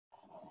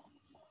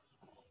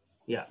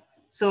Yeah.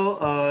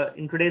 So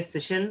in today's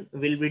session,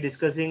 we'll be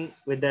discussing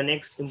with the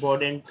next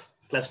important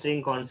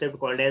clustering concept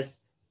called as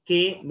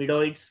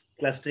K-Medoids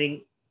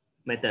clustering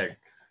method.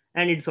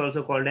 And it's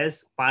also called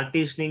as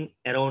partitioning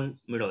around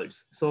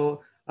Medoids.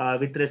 So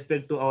with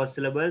respect to our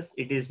syllabus,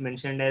 it is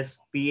mentioned as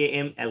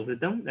PAM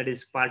algorithm, that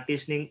is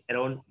partitioning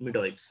around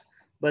Medoids.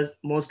 But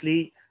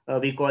mostly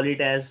we call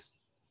it as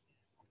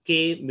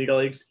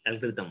K-Medoids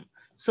algorithm.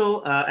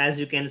 So as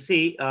you can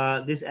see,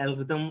 this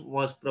algorithm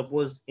was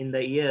proposed in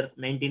the year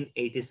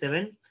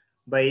 1987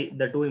 by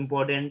the two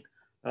important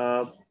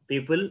uh,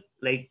 people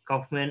like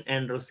Kaufman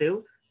and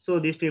Rousseau. So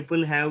these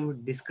people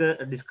have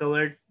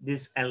discovered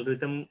this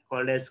algorithm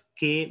called as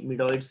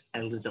K-Medoids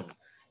algorithm.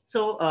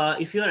 So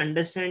if you are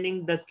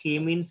understanding the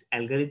K-means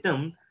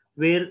algorithm,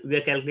 where we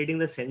are calculating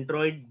the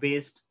centroid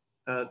based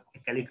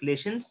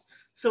calculations,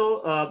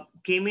 so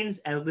K-means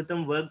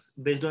algorithm works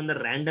based on the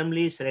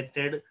randomly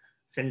selected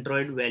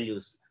centroid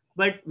values.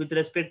 But with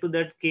respect to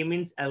that,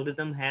 K-means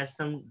algorithm has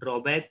some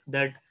drawback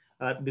that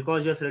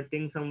because you're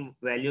selecting some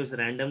values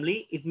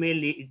randomly, it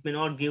may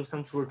not give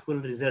some fruitful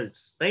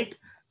results, right?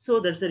 So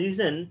that's the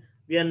reason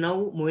we are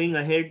now moving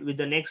ahead with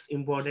the next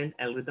important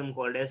algorithm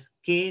called as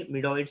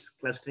K-Medoids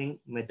clustering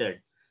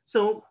method.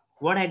 So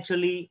what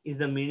actually is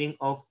the meaning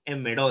of a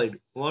Medoid?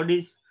 What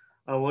is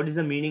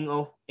the meaning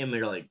of a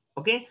Medoid?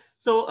 Okay,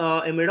 so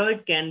a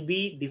Medoid can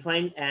be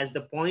defined as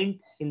the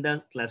point in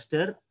the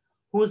cluster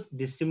whose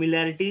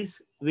dissimilarities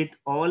with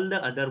all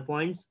the other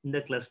points in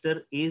the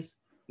cluster is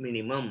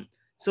minimum.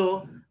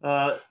 So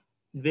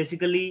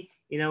basically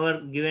in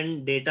our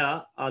given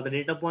data, the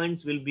data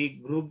points will be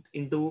grouped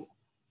into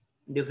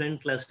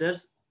different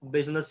clusters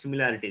based on the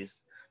similarities.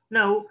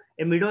 Now,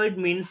 a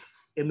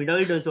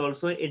Medoid is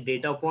also a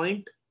data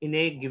point in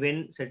a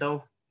given set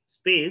of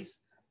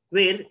space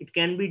where it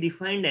can be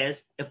defined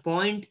as a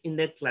point in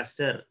the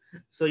cluster.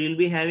 So you'll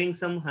be having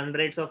some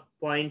hundreds of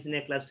points in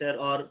a cluster,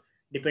 or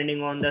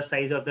depending on the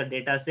size of the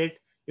data set,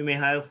 you may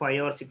have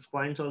 5 or 6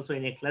 points also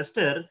in a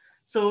cluster.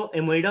 So a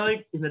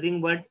Medoid is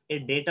nothing but a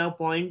data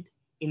point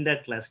in the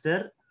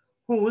cluster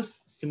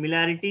whose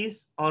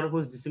similarities or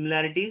whose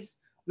dissimilarities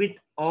with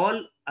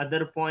all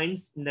other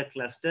points in the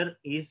cluster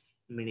is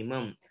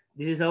minimum.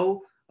 This is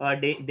how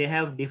they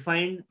have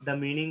defined the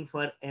meaning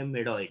for a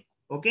Medoid.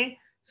 Okay,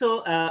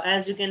 so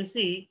as you can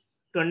see,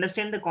 to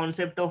understand the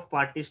concept of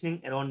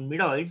partitioning around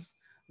Medoids,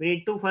 we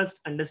need to first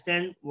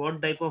understand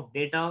what type of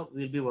data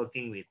we'll be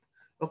working with.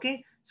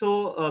 Okay,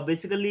 so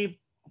basically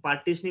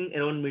partitioning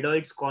around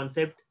Medoids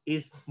concept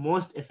is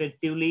most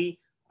effectively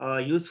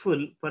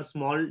useful for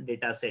small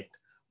data set,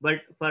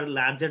 but for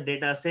larger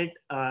data set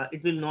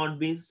it will not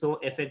be so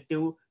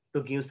effective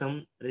to give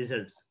some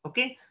results.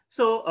 Okay,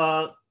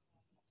 so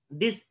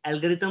this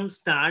algorithm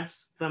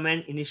starts from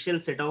an initial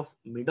set of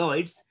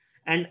Medoids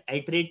and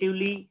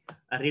iteratively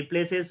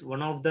replaces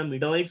one of the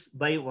Medoids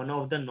by one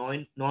of the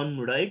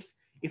non-Medoids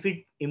if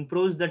it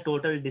improves the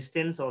total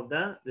distance of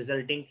the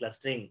resulting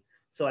clustering.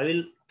 So I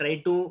will try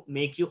to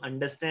make you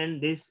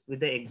understand this with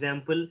the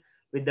example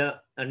with the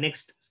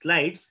next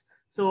slides.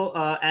 So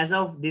as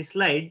of this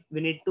slide,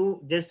 we need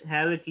to just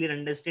have a clear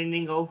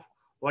understanding of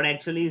what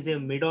actually is a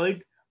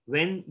Medoid,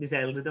 when this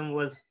algorithm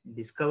was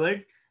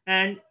discovered,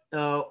 and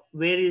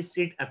where is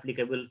it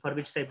applicable, for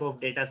which type of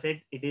data set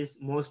it is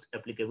most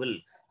applicable.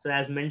 So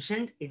as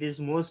mentioned, it is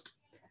most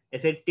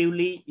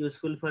effectively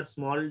useful for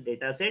small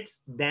data sets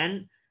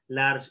than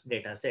large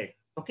data set.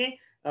 Okay,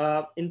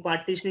 in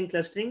partitioning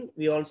clustering,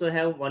 we also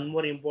have one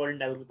more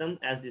important algorithm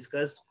as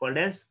discussed called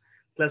as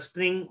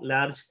clustering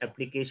large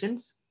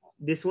applications.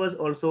 This was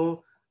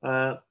also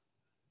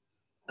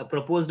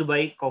proposed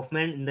by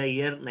Kaufman in the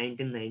year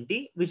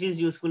 1990, which is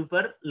useful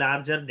for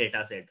larger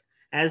data set,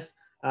 as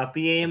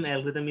PAM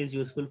algorithm is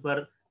useful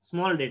for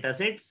small data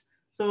sets.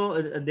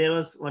 So there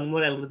was one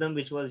more algorithm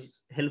which was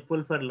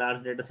helpful for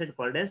large data set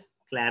called as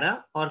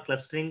Clara, or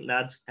clustering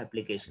large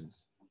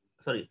applications.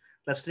 Sorry,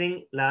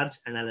 clustering large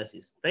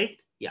analysis, right?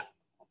 Yeah.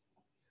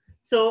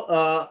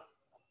 So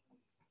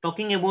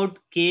talking about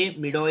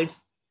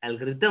K-Medoids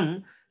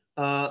algorithm,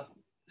 uh,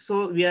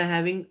 so we are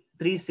having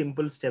three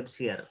simple steps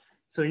here.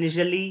 So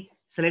initially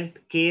select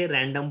K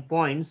random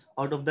points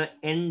out of the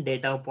n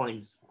data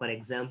points. For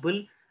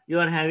example, you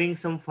are having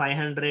some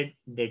 500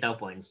 data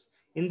points.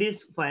 In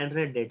these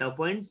 500 data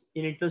points,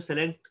 you need to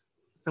select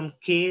some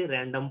K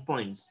random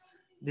points.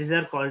 These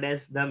are called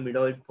as the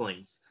Medoid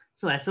points.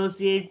 So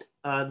associate,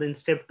 then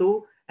step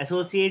two,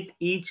 associate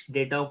each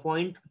data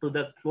point to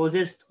the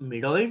closest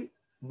Medoid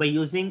by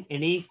using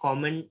any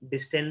common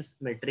distance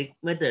metric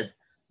method,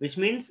 which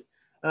means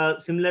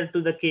similar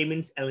to the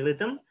k-means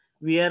algorithm,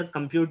 we are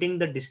computing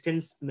the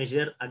distance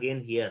measure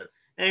again here,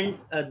 and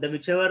the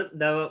whichever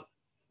the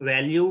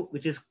value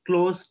which is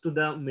close to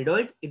the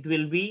Medoid, it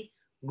will be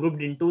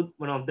grouped into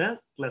one of the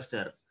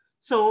cluster.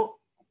 So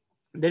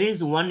there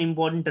is one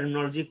important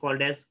terminology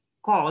called as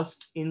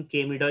cost in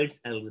K-Medoids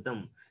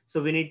algorithm.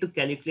 So we need to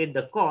calculate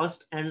the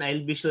cost, and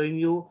I'll be showing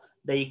you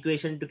the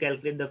equation to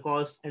calculate the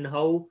cost and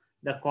how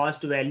the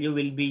cost value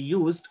will be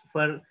used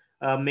for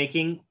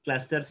making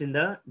clusters in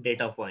the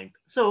data point.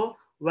 So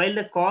while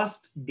the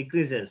cost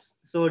decreases.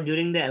 So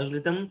during the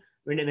algorithm,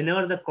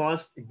 whenever the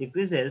cost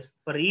decreases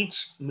for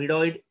each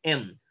medoid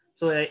m,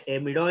 so a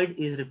medoid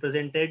is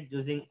represented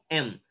using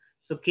m.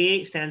 So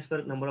k stands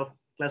for number of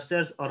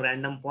clusters or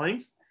random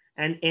points,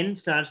 and n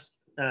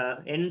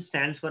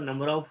stands for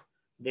number of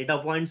data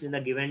points in the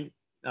given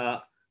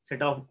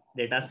set of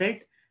data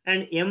set,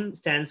 and m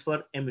stands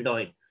for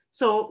medoid.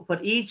 So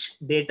for each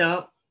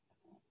data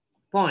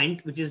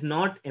point which is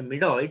not a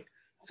medoid,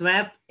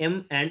 swap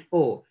m and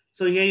o.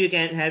 So here you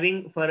can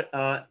having for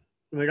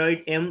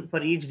medoid m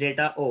for each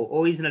data o.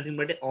 O is nothing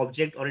but an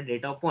object or a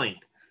data point.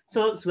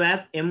 So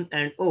swap m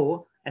and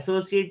o,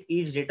 associate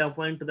each data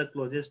point to the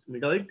closest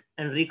medoid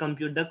and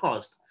recompute the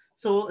cost.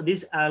 So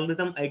this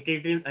algorithm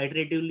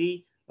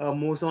iteratively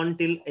moves on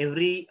till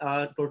every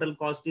total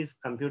cost is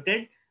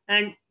computed,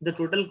 and the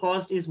total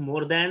cost is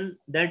more than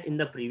that in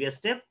the previous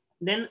step,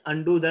 then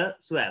undo the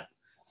swap.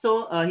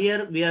 So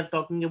here we are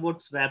talking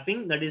about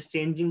swapping, that is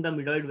changing the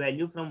medoid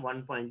value from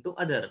one point to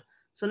other.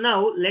 So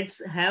now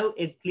let's have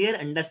a clear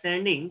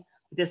understanding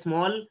with a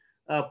small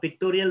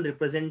pictorial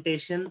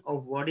representation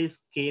of what is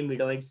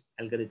K-Medoid's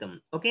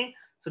algorithm. Okay,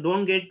 so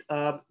don't get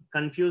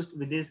confused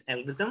with this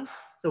algorithm.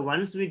 So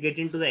once we get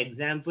into the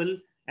example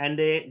and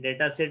the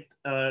dataset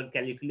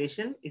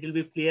calculation, it will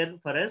be clear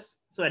for us.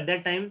 So at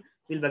that time,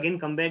 we'll again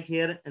come back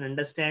here and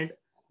understand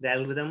the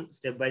algorithm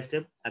step by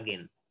step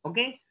again.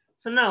 Okay.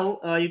 So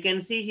now you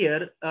can see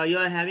here, you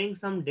are having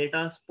some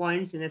data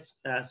points in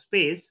a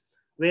space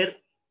where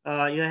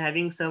you are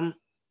having some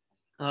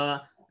uh,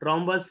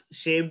 rhombus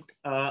shaped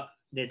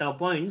data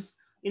points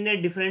in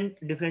a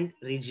different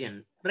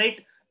region,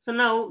 right? So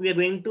now we are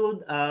going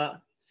to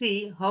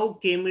see how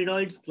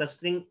K-Medoid's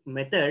clustering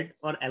method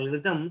or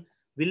algorithm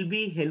will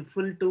be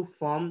helpful to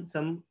form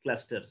some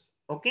clusters.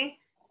 Okay,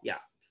 yeah.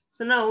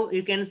 So now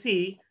you can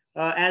see,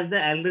 as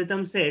the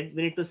algorithm said,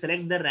 we need to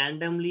select the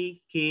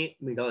randomly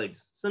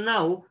K-Medoids. So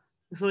now,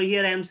 so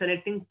here I am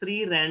selecting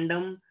three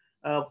random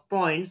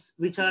points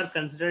which are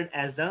considered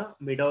as the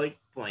Medoid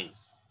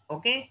points.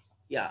 Okay,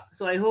 yeah.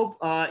 So I hope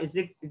is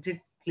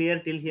it clear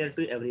till here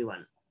to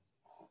everyone?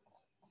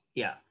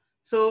 Yeah.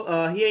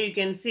 So here you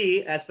can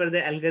see, as per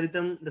the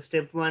algorithm, the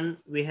step one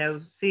we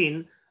have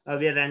seen,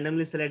 we are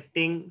randomly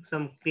selecting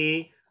some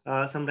k,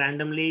 some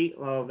randomly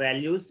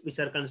values which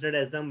are considered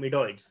as the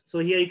medoids. So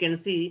here you can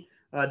see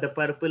the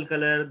purple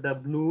color, the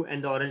blue,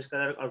 and the orange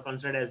color are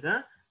considered as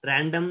the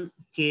random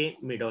k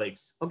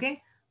medoids.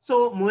 Okay.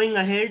 So moving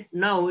ahead,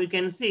 now you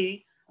can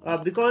see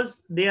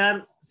because they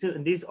are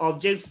these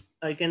objects,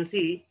 you can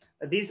see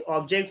these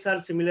objects are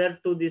similar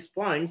to these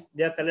points.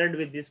 They are colored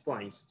with these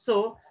points.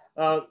 So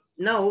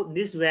now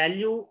this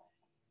value,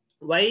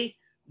 why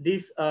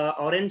this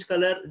orange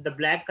color, the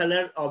black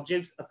color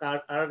objects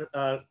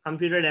are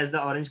computed as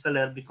the orange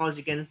color, because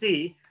you can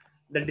see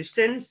the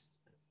distance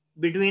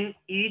between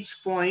each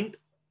point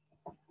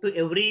to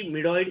every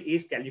medoid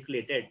is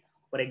calculated.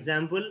 For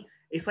example,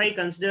 if I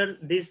consider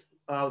this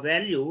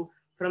value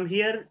from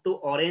here to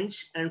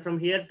orange and from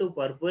here to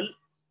purple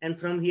and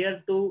from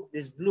here to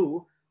this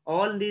blue,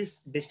 all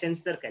these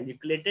distances are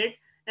calculated,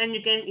 and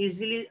you can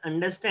easily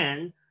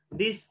understand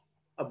this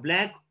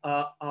black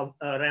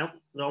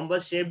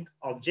rhombus shaped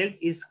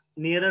object is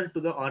nearer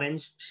to the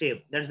orange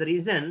shape. That's the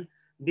reason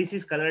this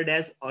is colored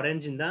as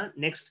orange in the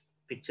next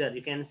picture.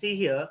 You can see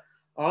here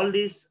all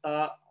these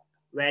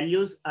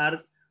values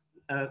are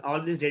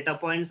all these data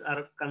points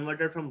are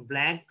converted from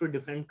black to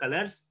different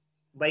colors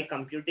by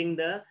computing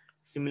the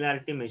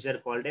similarity measure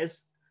called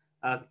as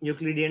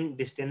Euclidean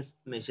distance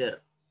measure.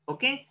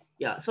 Okay,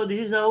 yeah. So this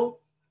is how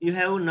you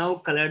have now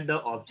colored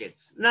the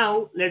objects.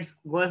 Now let's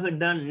go with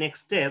the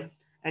next step,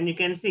 and you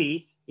can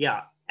see,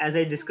 yeah, as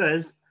I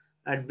discussed,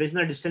 at based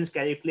on distance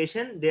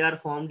calculation, they are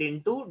formed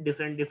into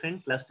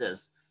different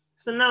clusters.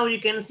 So now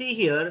you can see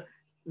here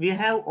we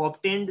have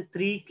obtained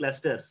three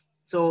clusters.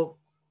 So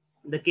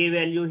the k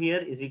value here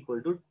is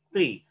equal to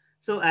 3.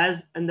 So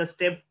as in the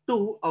step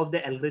 2 of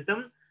the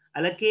algorithm,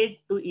 allocate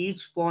to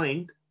each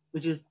point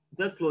which is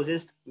the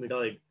closest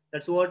medoid.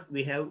 That's what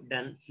we have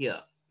done here.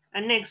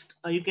 And next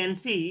you can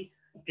see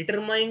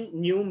determine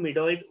new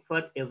medoid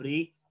for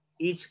every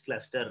each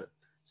cluster.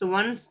 So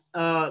once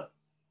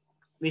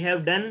we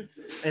have done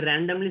a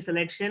randomly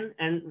selection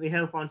and we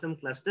have found some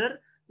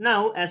cluster.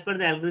 Now, as per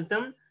the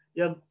algorithm,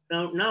 you're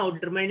now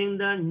determining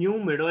the new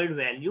medoid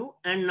value,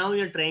 and now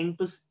you're trying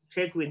to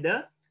check with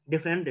the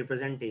different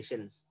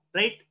representations,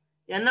 right?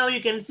 And now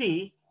you can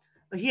see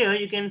here,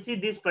 you can see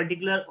this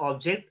particular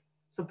object.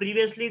 So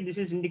previously this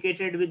is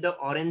indicated with the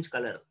orange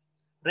color,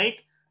 right?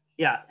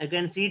 Yeah, I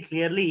can see it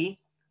clearly.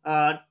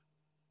 But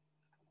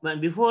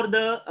before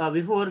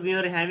we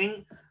were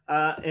having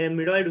a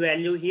medoid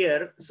value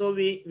here, so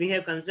we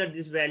have considered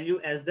this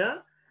value as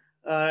the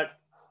uh,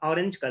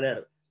 orange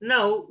color.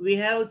 Now we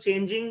have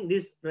changing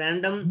this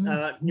random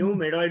new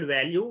medoid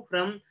value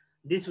from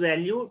this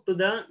value to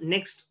the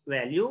next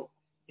value.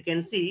 You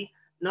can see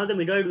now the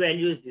medoid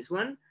value is this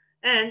one,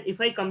 and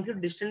if I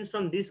compute distance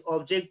from this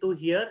object to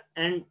here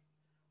and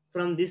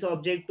from this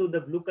object to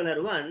the blue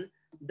color one,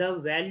 the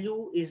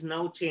value is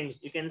now changed.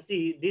 You can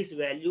see this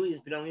value is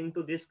belonging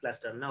to this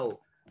cluster now.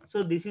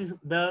 So this is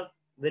the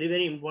very,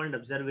 very important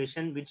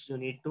observation which you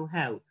need to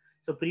have.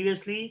 So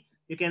previously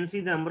you can see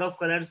the number of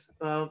colors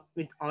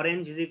with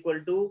orange is equal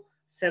to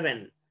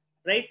 7,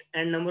 right?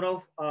 And number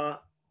of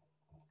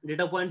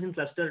data points in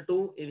cluster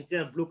 2, which is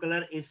the blue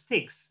color, is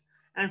 6.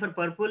 And for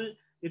purple,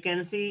 you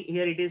can see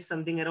here it is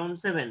something around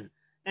 7.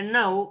 And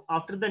now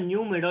after the new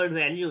Medoid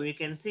value, you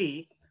can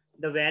see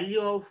the value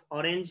of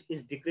orange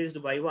is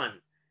decreased by 1,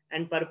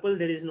 and purple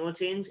there is no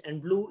change,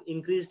 and blue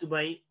increased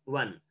by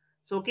 1.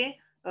 So okay,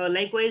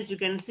 likewise you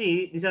can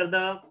see these are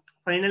the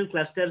final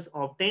clusters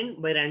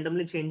obtained by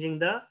randomly changing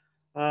the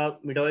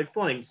Medoid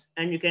points.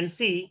 And you can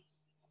see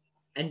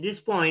at this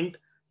point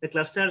the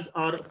clusters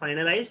are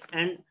finalized,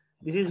 and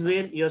this is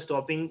where you're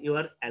stopping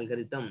your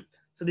algorithm.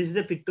 So this is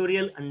a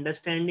pictorial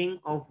understanding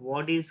of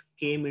what is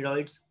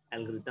K-Medoid's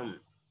algorithm.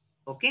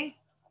 Okay.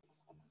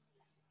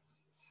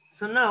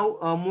 So now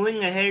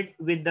moving ahead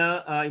with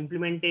the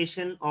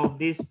implementation of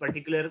this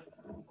particular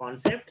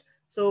concept.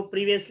 So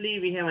previously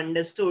we have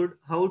understood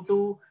how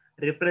to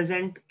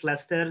represent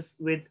clusters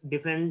with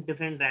different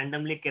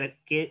randomly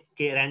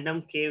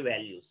random k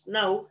values.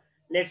 Now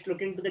let's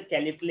look into the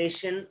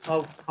calculation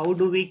of how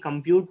do we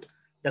compute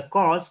the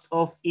cost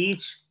of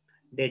each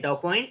data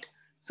point.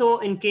 So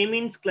in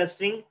k-means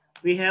clustering,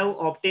 we have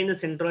obtained the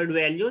centroid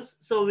values.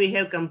 So we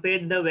have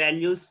compared the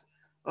values,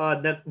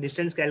 the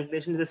distance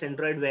calculation to the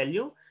centroid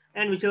value,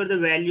 and whichever the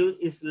value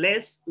is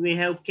less, we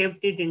have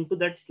kept it into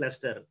that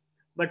cluster.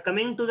 But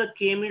coming to the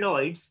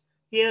k-medoids,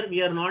 here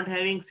we are not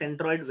having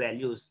centroid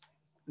values.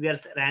 We are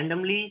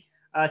randomly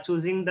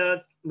choosing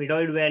the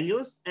medoid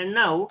values, and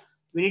now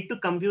we need to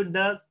compute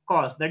the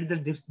cost, that is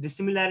the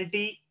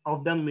dissimilarity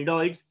of the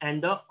medoids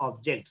and the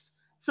objects.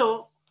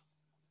 So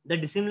the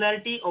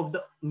dissimilarity of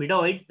the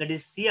medoid, that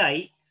is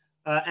Ci,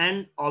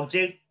 and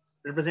object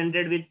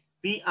represented with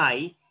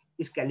Pi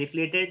is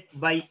calculated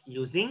by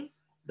using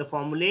the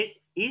formulate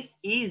is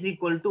E is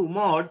equal to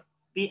mod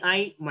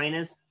Pi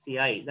minus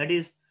Ci. That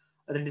is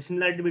the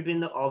dissimilarity between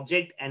the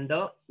object and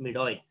the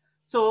medoid.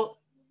 So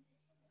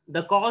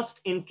the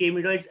cost in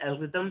K-Medoid's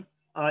algorithm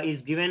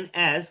is given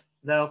as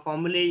the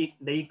formula,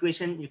 the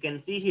equation you can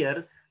see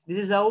here. This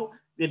is how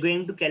we're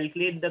going to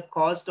calculate the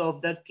cost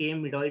of the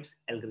K-Medoid's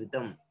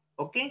algorithm.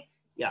 Okay,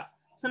 yeah.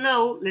 So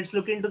now let's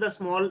look into the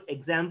small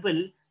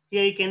example.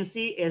 Here you can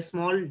see a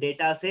small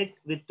data set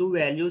with two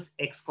values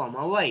x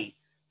comma y.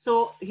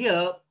 So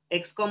here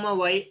x comma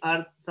y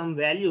are some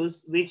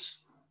values which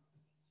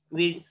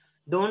we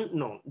don't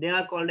know. They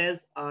are called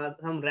as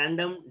some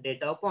random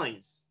data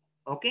points.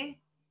 Okay,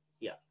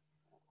 yeah.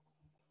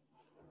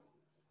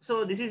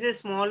 So this is a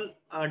small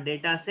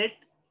data set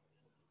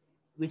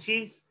which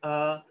is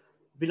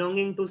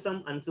belonging to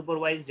some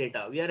unsupervised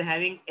data. We are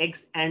having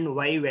x and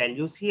y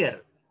values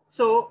here.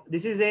 So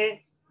this is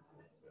a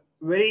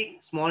very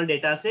small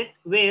data set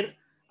where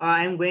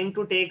I am going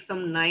to take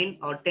some 9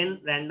 or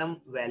 10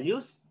 random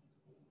values,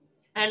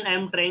 and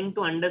I'm trying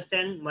to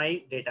understand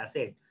my data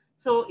set.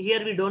 So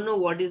here we don't know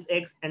what is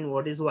x and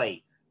what is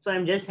y. So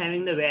I'm just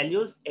having the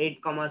values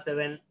 8 comma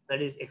 7,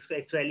 that is x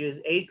value is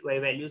 8, y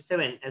value is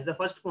 7 as the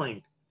first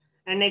point.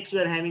 And next we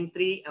are having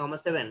 3 comma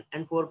 7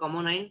 and 4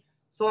 comma 9,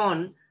 so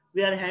on.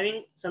 We are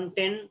having some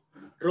 10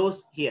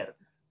 rows here.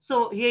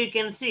 So here you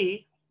can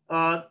see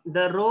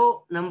the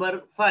row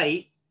number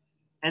 5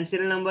 and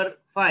serial number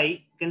 5, you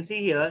can see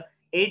here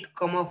 8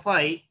 comma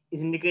 5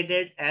 is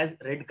indicated as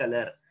red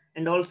color,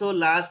 and also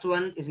last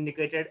one is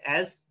indicated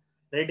as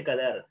red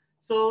color.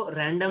 So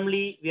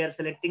randomly we are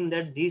selecting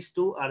that these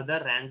two are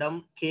the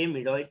random k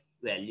medoid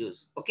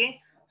values. Okay,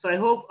 so I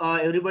hope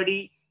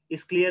everybody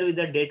is clear with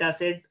the data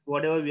set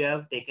whatever we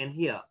have taken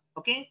here.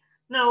 Okay,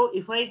 now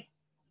if I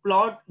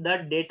plot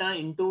that data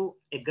into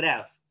a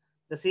graph,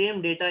 the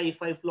same data,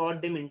 if I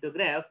plot them into a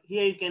graph,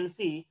 here you can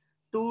see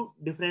two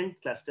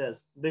different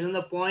clusters based on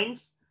the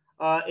points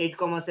 8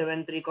 comma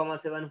 7, 3 comma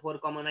 7, 4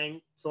 comma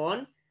 9, so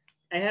on.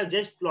 I have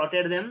just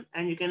plotted them,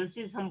 and you can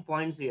see some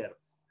points here.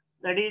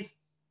 That is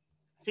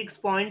 6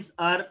 points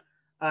are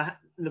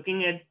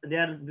looking at, they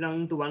are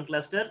belonging to one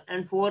cluster,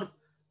 and 4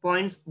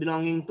 points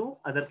belonging to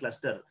other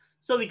cluster.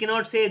 So we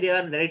cannot say they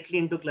are directly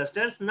into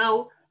clusters.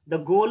 Now the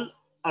goal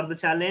or the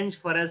challenge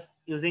for us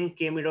using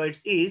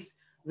k-medoids is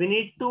we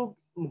need to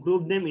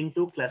group them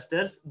into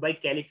clusters by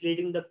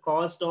calculating the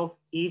cost of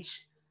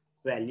each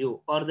value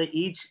or the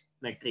each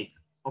metric.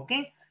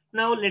 Okay,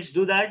 now let's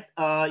do that.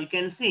 You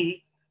can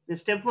see in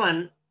step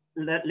 1,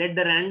 let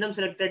the random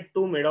selected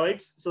two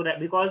medoids. So that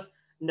because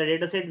in the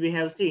data set we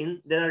have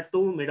seen there are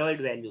two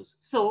medoid values,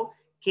 so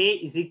k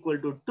is equal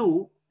to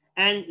 2,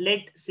 and let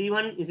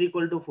c1 is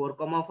equal to 4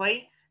 comma 5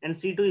 and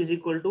c2 is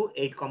equal to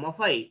 8 comma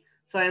 5.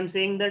 So I am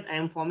saying that I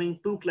am forming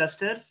two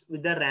clusters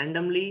with the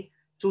randomly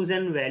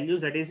chosen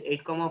values, that is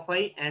 8 comma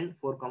 5 and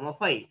 4 comma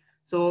 5.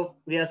 So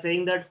we are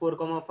saying that 4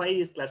 comma 5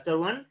 is cluster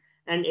 1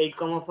 and 8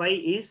 comma 5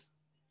 is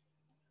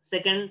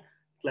second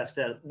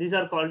cluster. These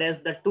are called as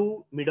the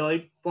two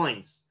medoid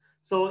points.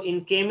 So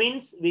in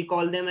k-means we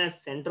call them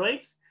as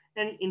centroids,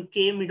 and in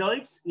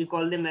k-medoids we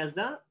call them as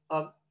the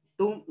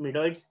two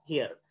Medoids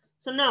here.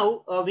 So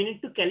now we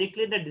need to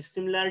calculate the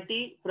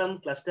dissimilarity from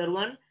cluster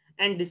 1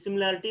 and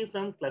dissimilarity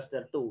from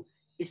cluster 2.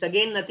 It's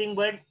again nothing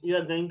but you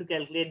are going to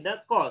calculate the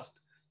cost.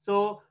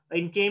 So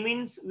in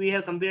k-means we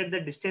have compared the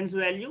distance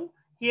value.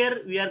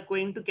 Here we are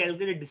going to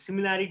calculate the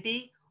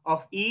dissimilarity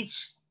of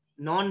each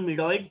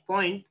non-Medoid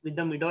point with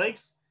the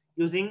Medoids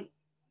using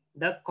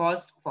the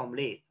cost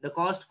formula. The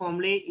cost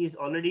formula is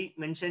already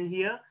mentioned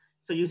here.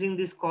 So using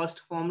this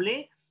cost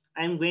formula,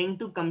 I am going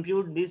to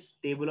compute this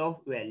table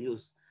of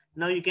values.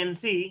 Now you can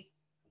see,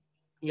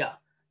 yeah.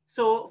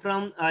 So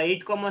from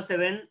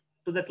 8,7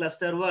 to the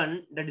cluster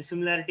 1, the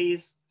dissimilarity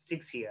is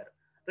 6 here,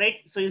 right?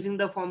 So using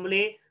the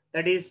formula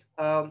that is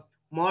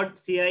mod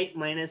Ci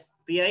minus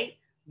Pi,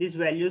 these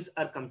values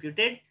are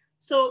computed.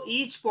 So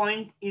each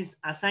point is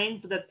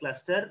assigned to the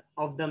cluster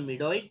of the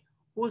Medoid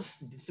whose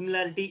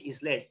dissimilarity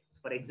is less.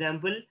 For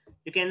example,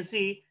 you can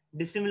see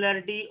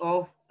dissimilarity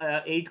of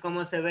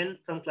 8,7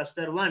 from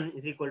cluster 1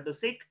 is equal to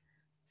 6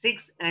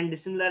 and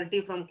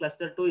dissimilarity from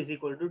cluster 2 is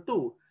equal to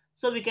 2.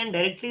 So we can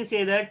directly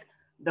say that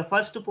the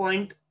first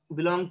point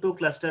belong to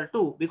cluster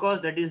 2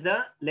 because that is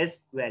the less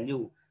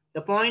value.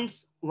 The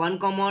points 1,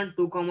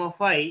 2,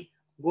 5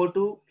 go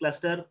to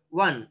cluster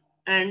 1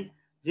 and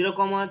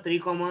 0,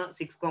 3,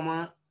 6,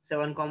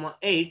 7,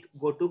 8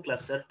 go to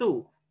cluster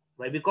 2.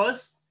 Why?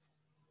 Because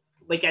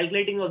by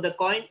calculating of the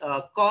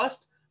cost,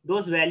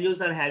 those values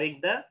are having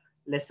the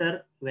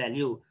lesser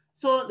value.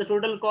 So the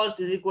total cost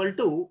is equal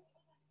to,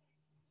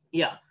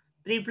 yeah,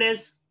 3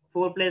 plus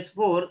 4 plus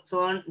 4, so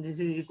on, this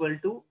is equal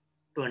to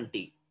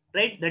 20,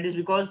 right? That is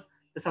because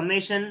the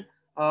summation,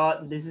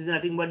 this is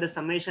nothing but the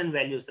summation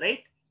values, right?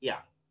 Yeah,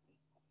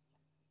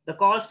 the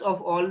cost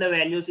of all the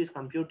values is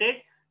computed.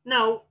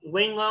 Now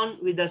going on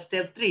with the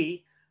step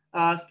 3,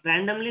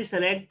 randomly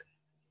select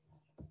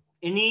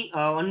any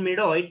one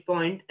Medoid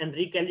point and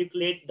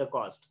recalculate the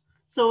cost.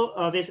 So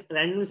we're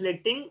randomly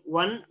selecting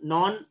one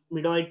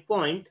non-Medoid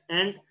point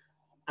and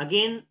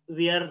again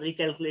we are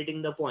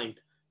recalculating the point.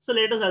 So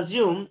let us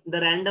assume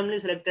the randomly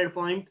selected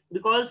point,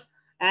 because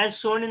as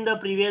shown in the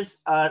previous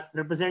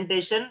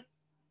representation,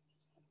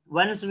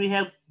 once we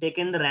have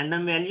taken the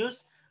random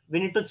values, we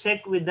need to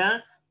check with the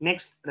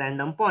next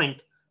random point.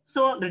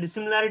 So the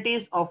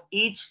dissimilarities of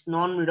each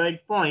non-Medoid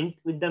point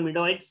with the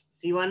Medoids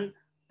C1,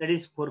 that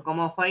is 4,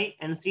 5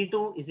 and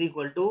C2 is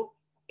equal to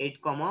 8,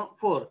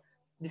 4.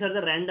 These are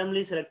the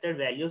randomly selected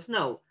values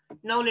now.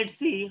 Now let's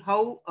see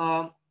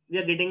how we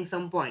are getting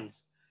some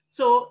points.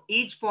 So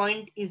each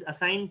point is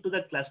assigned to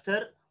the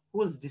cluster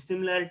whose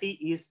dissimilarity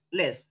is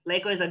less.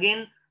 Likewise,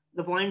 again,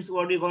 the points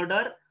what we got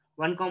are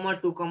 1,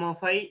 2,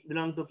 5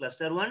 belong to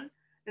cluster 1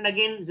 and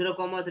again 0,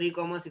 3,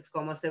 6,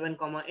 7,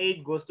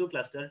 8 goes to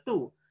cluster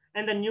 2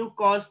 and the new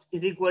cost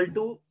is equal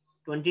to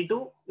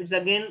 22, which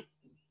again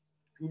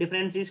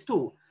difference is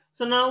 2.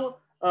 So now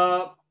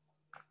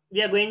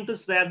we are going to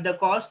swap the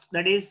cost,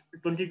 that is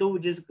 22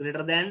 which is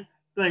greater than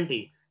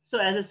 20. So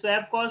as the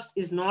swap cost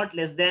is not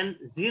less than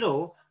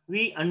 0,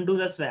 we undo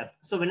the swap.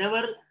 So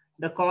whenever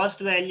the cost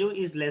value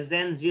is less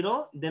than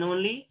 0, then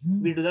only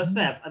we do the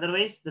swap.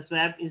 Otherwise the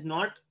swap is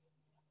not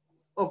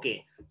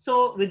okay.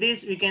 So with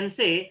this we can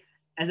say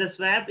as the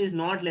swap is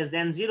not less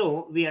than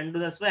 0, we undo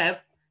the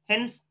swap.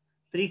 Hence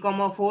 3,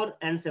 4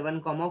 and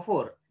 7,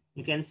 4.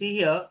 You can see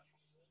here,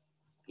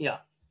 yeah,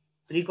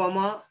 3,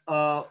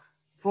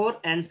 4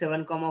 and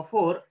 7,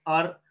 4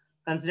 are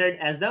considered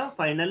as the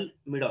final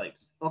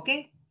Medoids.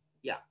 Okay.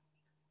 Yeah.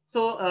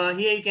 So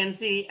here you can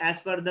see as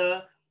per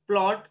the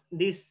plot,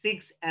 these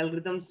 6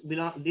 algorithms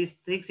belong, these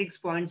 6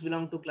 points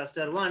belong to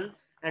cluster 1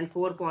 and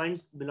 4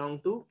 points belong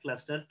to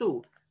cluster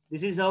 2.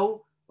 This is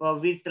how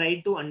we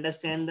try to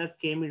understand the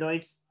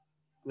k-Medoids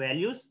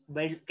values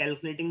by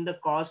calculating the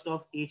cost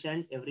of each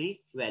and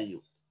every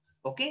value.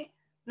 Okay.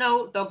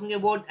 Now talking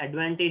about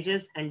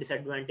advantages and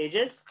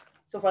disadvantages.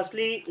 So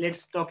firstly,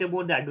 let's talk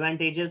about the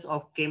advantages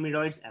of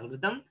k-Medoids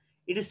algorithm.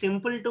 It is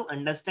simple to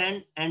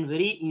understand and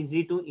very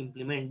easy to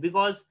implement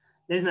because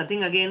there's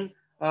nothing again,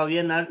 we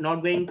are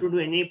not going to do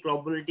any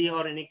probability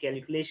or any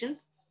calculations.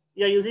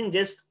 We are using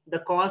just the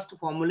cost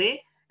formula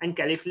and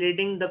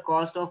calculating the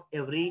cost of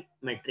every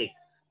metric.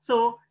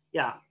 So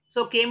yeah,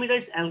 so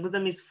k-Medoids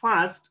algorithm is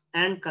fast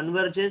and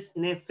converges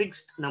in a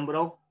fixed number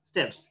of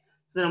steps.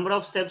 So the number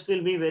of steps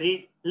will be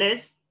very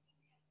less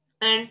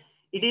and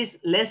it is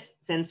less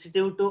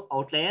sensitive to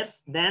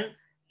outliers than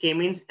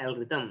k-means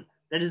algorithm.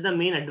 That is the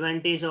main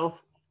advantage of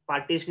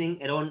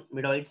partitioning around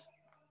Medoids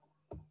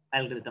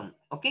algorithm.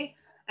 Okay.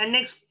 And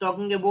next,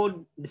 talking about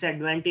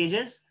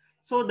disadvantages.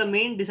 So the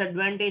main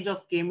disadvantage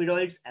of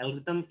k-Medoids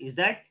algorithm is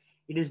that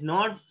it is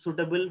not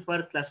suitable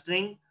for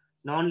clustering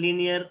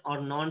non-linear or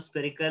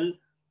non-spherical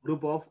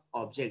group of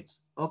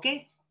objects.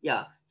 Okay.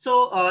 Yeah.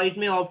 So it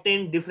may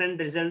obtain different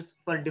results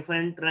for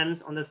different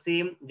runs on the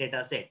same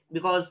data set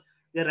because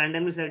we are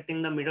randomly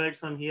selecting the Medoids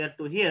from here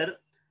to here.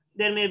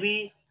 There may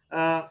be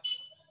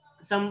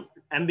some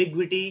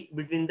ambiguity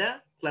between the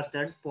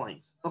clustered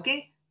points.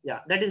 Okay. Yeah.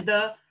 That is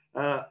the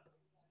uh,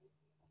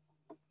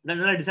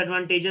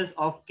 disadvantages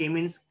of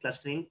k-means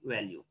clustering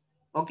value.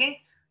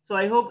 Okay. So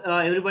I hope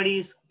everybody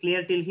is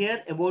clear till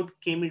here about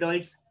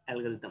K-Medoids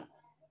algorithm.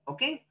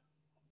 Okay.